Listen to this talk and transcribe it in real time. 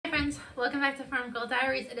friends, welcome back to Farm Girl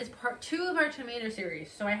Diaries. It is part 2 of our tomato series.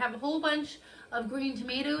 So I have a whole bunch of green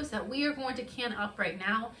tomatoes that we are going to can up right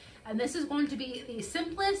now, and this is going to be the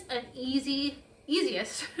simplest and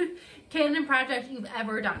easiest canning project you've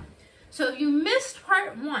ever done. So if you missed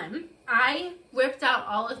part 1, I whipped out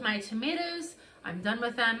all of my tomatoes. I'm done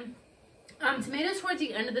with them. Tomatoes towards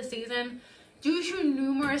the end of the season, due to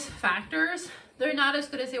numerous factors, they're not as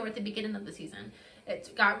good as they were at the beginning of the season.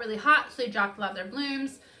 It got really hot, so they dropped a lot of their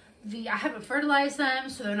blooms. I haven't fertilized them,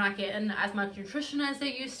 so they're not getting as much nutrition as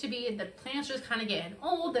they used to be. The plants are just kind of getting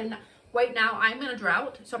old. They're not, right now I'm in a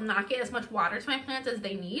drought, so I'm not getting as much water to my plants as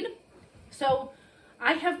they need. So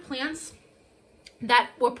I have plants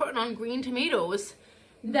that we're putting on green tomatoes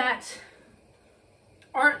that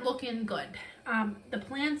aren't looking good. The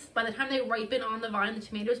plants, by the time they ripen on the vine, the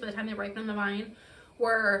tomatoes, by the time they ripen on the vine,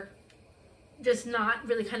 were just not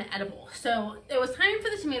really kind of edible. So it was time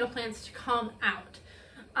for the tomato plants to come out.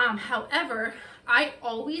 However, I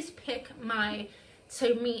always pick my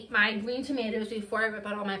green tomatoes before I rip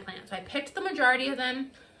out all my plants. So I picked the majority of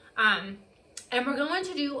them, and we're going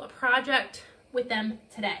to do a project with them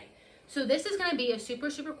today. So this is going to be a super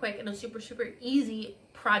quick and a super easy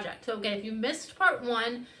project. So again, if you missed part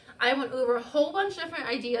 1, I went over a whole bunch of different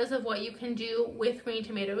ideas of what you can do with green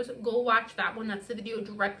tomatoes. Go watch that one. That's the video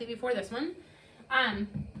directly before this one.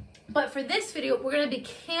 But for this video, we're going to be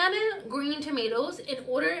canning green tomatoes in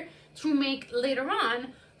order to make later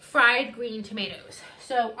on fried green tomatoes.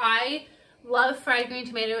 So I love fried green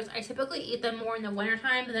tomatoes. I typically eat them more in the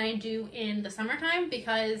wintertime than I do in the summertime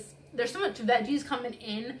because there's so much veggies coming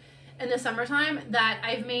in the summertime that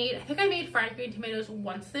I think I made fried green tomatoes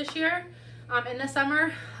once this year in the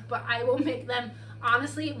summer, but I will make them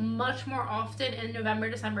honestly much more often in November,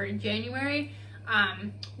 December, and January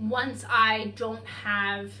once I don't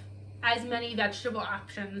have as many vegetable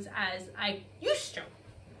options as I used to.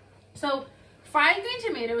 So fried green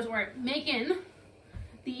tomatoes, or making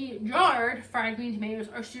the jarred fried green tomatoes,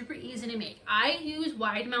 are super easy to make. I use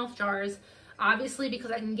wide mouth jars, obviously, because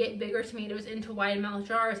I can get bigger tomatoes into wide mouth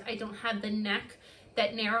jars. I don't have the neck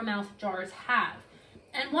that narrow mouth jars have.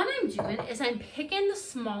 And what I'm doing is I'm picking the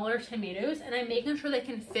smaller tomatoes and I'm making sure they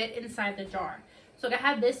can fit inside the jar. So I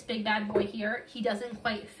have this big bad boy here. He doesn't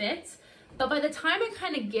quite fit, but by the time I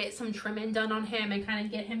kind of get some trimming done on him and kind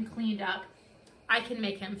of get him cleaned up, I can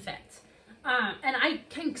make him fit. And I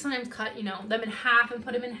can sometimes cut, them in half and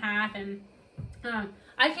put them in half, and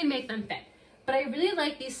I can make them fit. But I really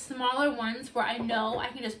like these smaller ones where I know I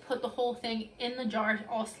can just put the whole thing in the jar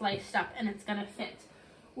all sliced up and it's gonna fit.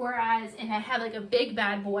 Whereas if I have like a big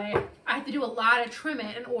bad boy, I have to do a lot of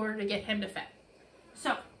trimming in order to get him to fit.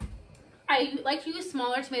 So I like to use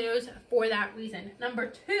smaller tomatoes for that reason. Number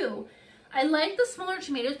 2, I like the smaller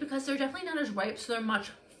tomatoes because they're definitely not as ripe, so they're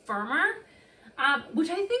much firmer, which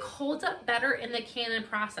I think holds up better in the canning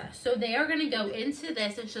process. So they are gonna go into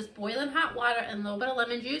this. It's just boiling hot water and a little bit of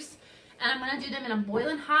lemon juice. And I'm going to do them in a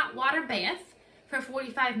boiling hot water bath for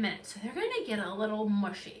 45 minutes. So they're going to get a little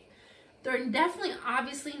mushy. They're definitely,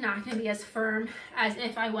 obviously, not going to be as firm as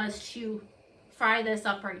if I was to fry this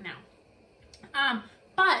up right now.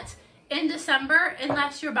 But in December,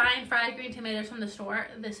 unless you're buying fried green tomatoes from the store,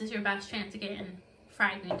 this is your best chance of getting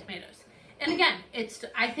fried green tomatoes. And again,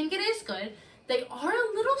 I think it is good. They are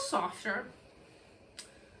a little softer,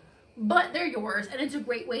 but they're yours, and it's a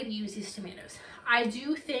great way to use these tomatoes. I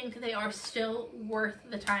do think they are still worth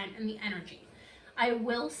the time and the energy. I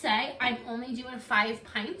will say I'm only doing 5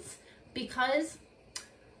 pints because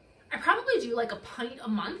I probably do like a pint a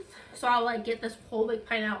month. So I'll like get this whole big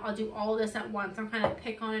pint out. I'll do all of this at once. I'm kind of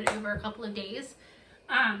pick on it over a couple of days.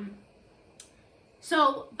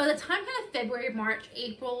 So by the time kind of February, March,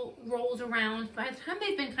 April rolls around, by the time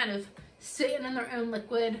they've been kind of sitting in their own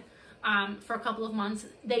liquid for a couple of months,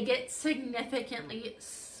 they get significantly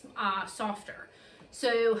softer.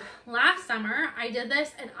 So last summer I did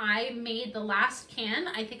this and I made the last can.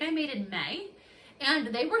 I think I made in May,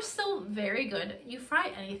 and they were still very good. You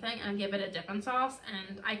fry anything and give it a dipping sauce,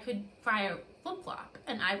 and I could fry a flip-flop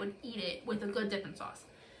and I would eat it with a good dipping sauce.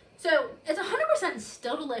 So it's 100%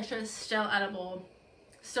 still delicious, still edible,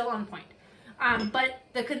 still on point. But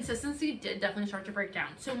the consistency did definitely start to break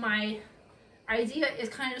down. So my idea is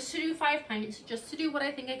kind of just to do 5 pints, just to do what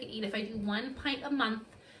I think I can eat. If I do 1 pint a month,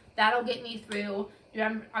 that'll get me through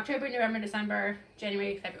October, November, December,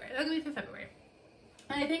 January, February. That'll get me through February.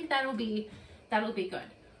 And I think that'll be good.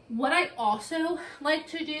 What I also like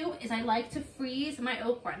to do is I like to freeze my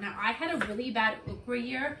okra. Now, I had a really bad okra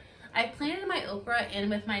year. I planted my okra in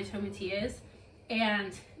with my tomatillas,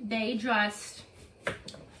 and they just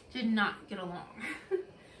did not get along.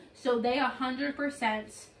 So they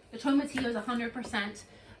 100%, the tomatillo is 100%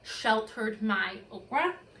 sheltered my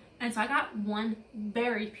okra. And so I got one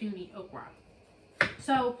very puny okra.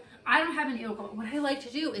 So I don't have any okra. What I like to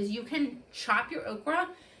do is you can chop your okra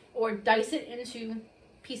or dice it into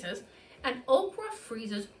pieces, and okra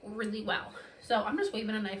freezes really well. So I'm just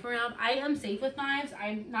waving a knife around. I am safe with knives.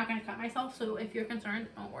 I'm not going to cut myself. So if you're concerned,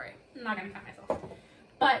 don't worry. I'm not going to cut myself.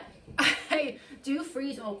 But I do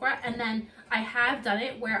freeze okra, and then I have done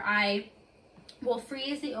it where I will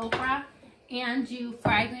freeze the okra and do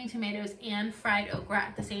fried green tomatoes and fried okra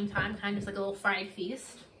at the same time, kind of like a little fried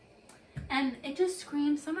feast. And it just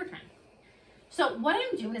screams summertime. So what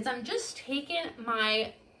I'm doing is I'm just taking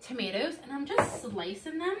my tomatoes and I'm just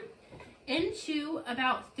slicing them into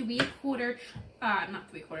about quarter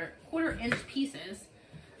inch pieces.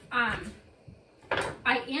 I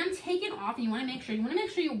am taking off, and you want to make sure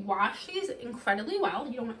you wash these incredibly well.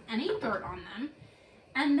 You don't want any dirt on them.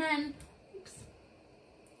 And then, oops,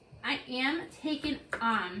 I am taking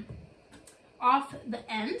off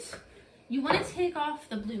the ends. You want to take off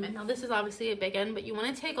the bloom end. Now this is obviously a big end, but you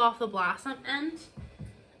want to take off the blossom end.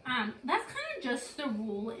 That's kind of just the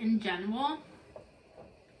rule in general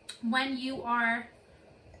when you are,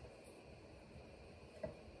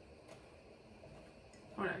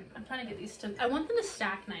 hold on, I'm trying to get these to, I want them to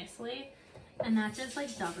stack nicely, and that just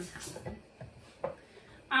like doesn't happen.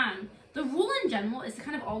 The rule in general is to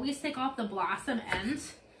kind of always take off the blossom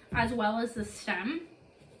ends as well as the stem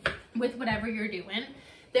with whatever you're doing.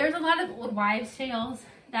 There's a lot of old wives' tales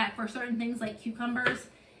that for certain things like cucumbers,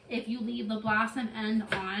 if you leave the blossom end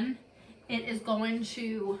on, it is going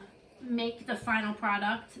to make the final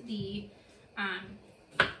product, the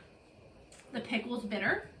pickles,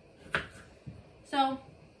 bitter. So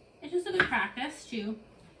it's just a good practice to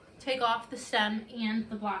take off the stem and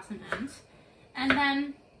the blossom ends. And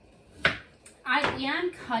then I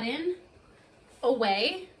am cutting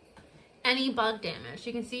away any bug damage.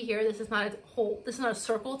 You can see here, this is not a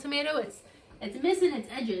circle tomato. It's missing its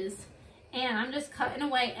edges, and I'm just cutting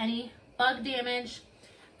away any bug damage,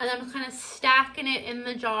 and I'm kind of stacking it in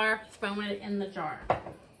the jar, throwing it in the jar. And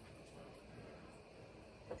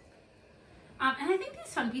I think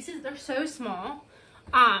these fun pieces, they're so small,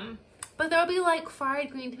 but there'll be like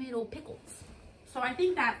fried green tomato pickles. So I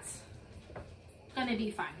think that's gonna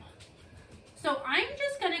be fun. So I'm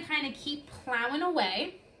just gonna kind of keep plowing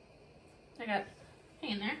away. I got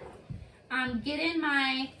hang in there. Getting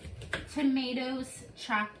my tomatoes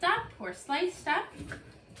chopped up or sliced up.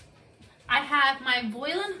 I have my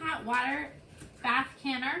boiling hot water bath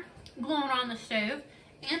canner going on the stove,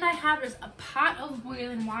 and I have just a pot of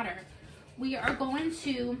boiling water. We are going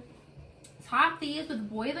to top these with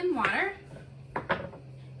boiling water,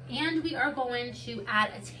 and we are going to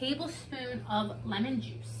add a tablespoon of lemon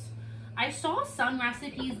juice. I saw some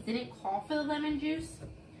recipes didn't call for the lemon juice,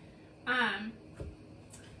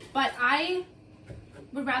 but I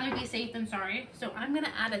would rather be safe than sorry. So I'm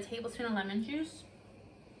gonna add a tablespoon of lemon juice,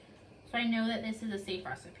 so I know that this is a safe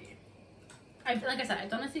recipe. Like I said, I've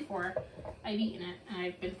done this before. I've eaten it and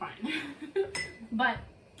I've been fine. But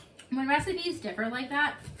when recipes differ like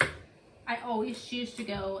that, I always choose to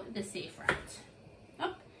go the safe route.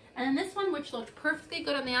 Oh, and then this one, which looked perfectly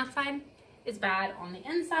good on the outside, is bad on the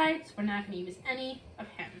inside, so we're not going to use any of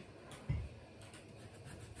him.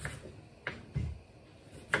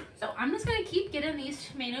 So I'm just going to keep getting these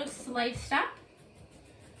tomatoes sliced up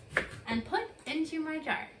and put into my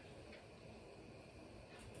jar.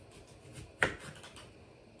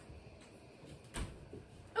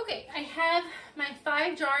 Okay, I have my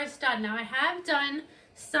 5 jars done. Now I have done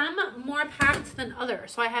some more packed than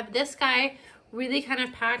others. So I have this guy really kind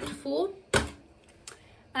of packed full.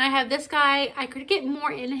 And I have this guy, I could get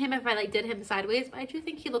more in him if I like did him sideways, but I do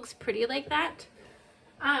think he looks pretty like that.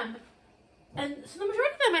 And so the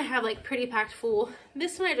majority of them I have like pretty packed full.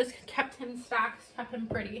 This one I just kept him stacked, kept him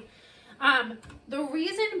pretty. The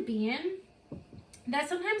reason being that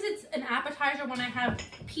sometimes it's an appetizer when I have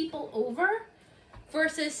people over,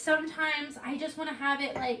 versus sometimes I just want to have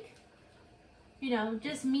it like, you know,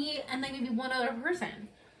 just me and like maybe one other person.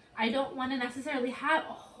 I don't want to necessarily have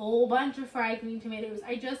a whole bunch of fried green tomatoes.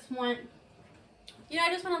 I just want, you know, I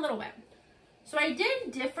just want a little bit. So I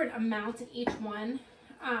did different amounts in each one,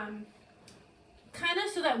 kind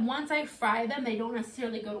of so that once I fry them, they don't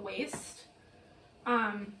necessarily go to waste.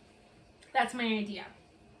 That's my idea.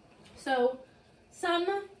 So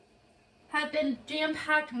some have been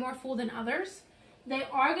jam-packed more full than others. They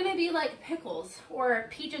are going to be like pickles or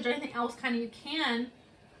peaches or anything else kind of you can.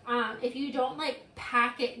 If you don't like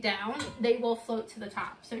pack it down, they will float to the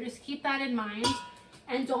top. So just keep that in mind,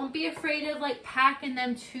 and don't be afraid of like packing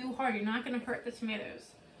them too hard. You're not going to hurt the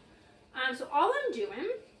tomatoes. So all I'm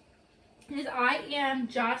doing is I am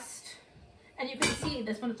just, and you can see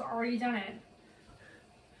this one's already done it.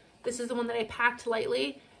 This is the one that I packed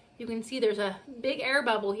lightly. You can see there's a big air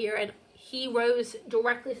bubble here, and he rose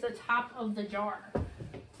directly to the top of the jar.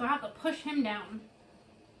 So I have to push him down.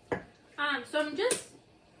 So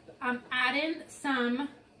I'm adding some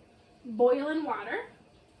boiling water.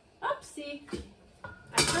 Oopsie.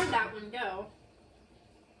 I heard that one go.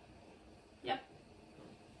 Yep.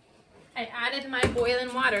 I added my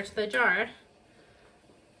boiling water to the jar,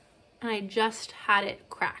 and I just had it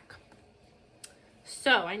crack.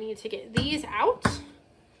 So I need to get these out.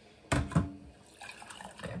 I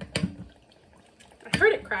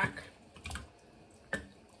heard it crack.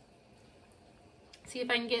 See if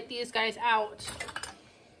I can get these guys out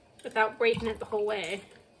without breaking it the whole way.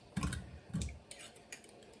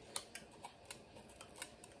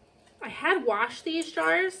 I had washed these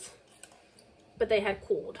jars, but they had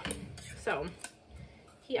cooled. So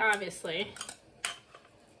he obviously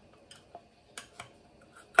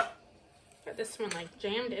got this one like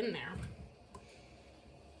jammed in there.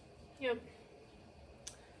 Yep.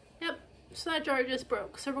 Yep. So that jar just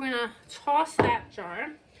broke. So we're gonna toss that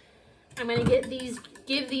jar. I'm gonna give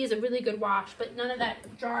these a really good wash, but none of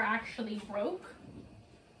that jar actually broke,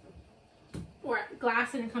 or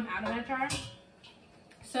glass didn't come out of that jar.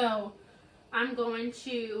 So I'm going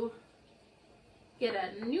to get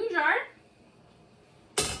a new jar,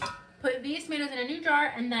 put these tomatoes in a new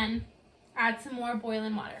jar, and then add some more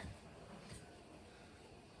boiling water.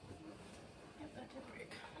 Yep, that did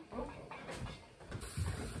break.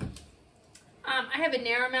 I have a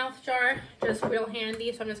narrow mouth jar, just real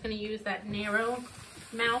handy, so I'm just going to use that narrow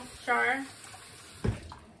mouth jar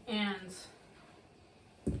and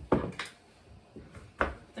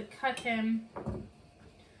to cut him,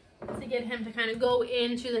 to get him to kind of go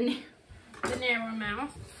into the narrow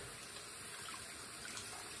mouth.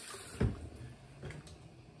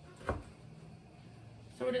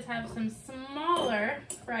 So we'll just have some smaller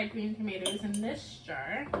fried green tomatoes in this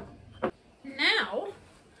jar. Now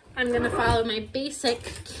I'm going to follow my basic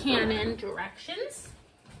cannon directions.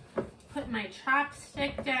 Put my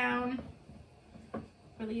chopstick down,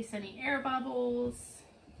 release any air bubbles,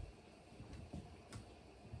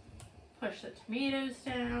 push the tomatoes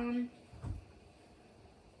down.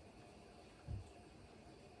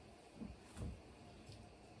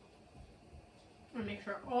 I'm going to make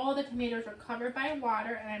sure all the tomatoes are covered by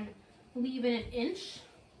water, and I'm leaving an inch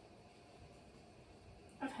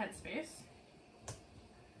of headspace.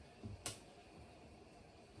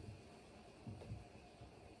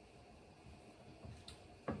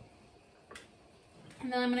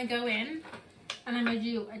 And then I'm going to go in and I'm going to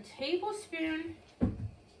do a tablespoon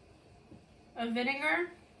of vinegar,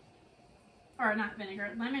 or not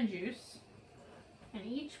vinegar, lemon juice in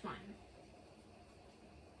each one.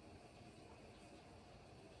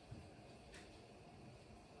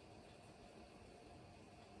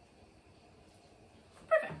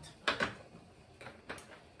 Perfect.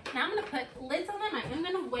 Now I'm going to put lids on them. I'm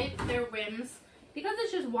going to wipe their rims. Because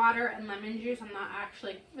it's just water and lemon juice, I'm not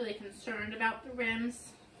actually really concerned about the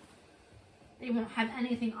rims. They won't have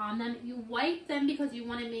anything on them. You wipe them because you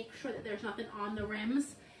want to make sure that there's nothing on the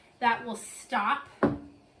rims that will stop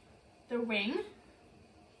the ring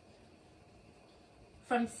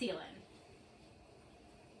from sealing.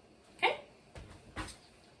 Okay?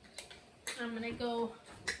 I'm going to go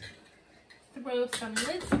throw some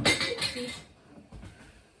lids. Oopsie.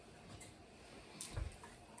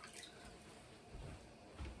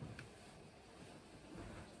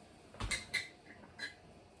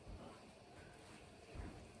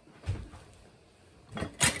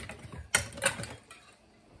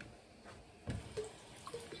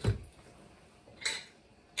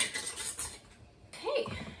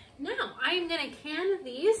 I'm going to can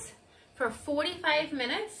these for 45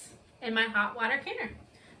 minutes in my hot water canner.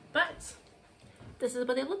 But this is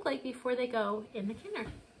what they look like before they go in the canner.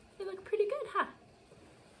 They look pretty good, huh?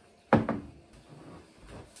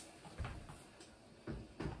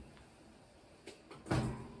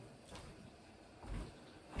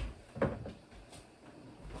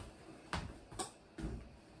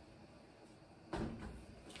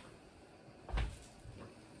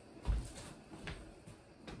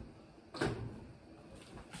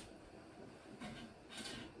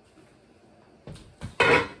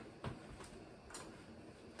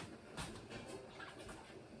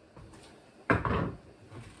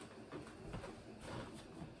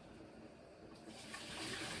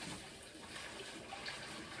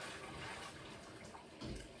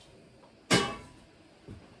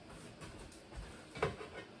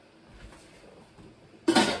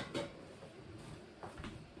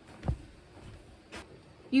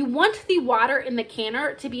 You want the water in the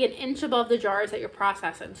canner to be an inch above the jars that you're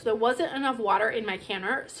processing. So there wasn't enough water in my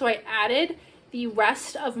canner, so I added the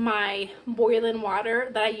rest of my boiling water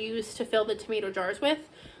that I used to fill the tomato jars with.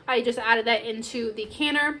 I just added that into the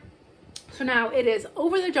canner. So now it is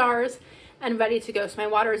over the jars and ready to go. So my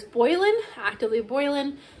water is boiling, actively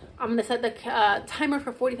boiling. I'm gonna set the timer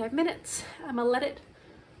for 45 minutes. I'm gonna let it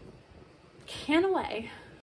can away.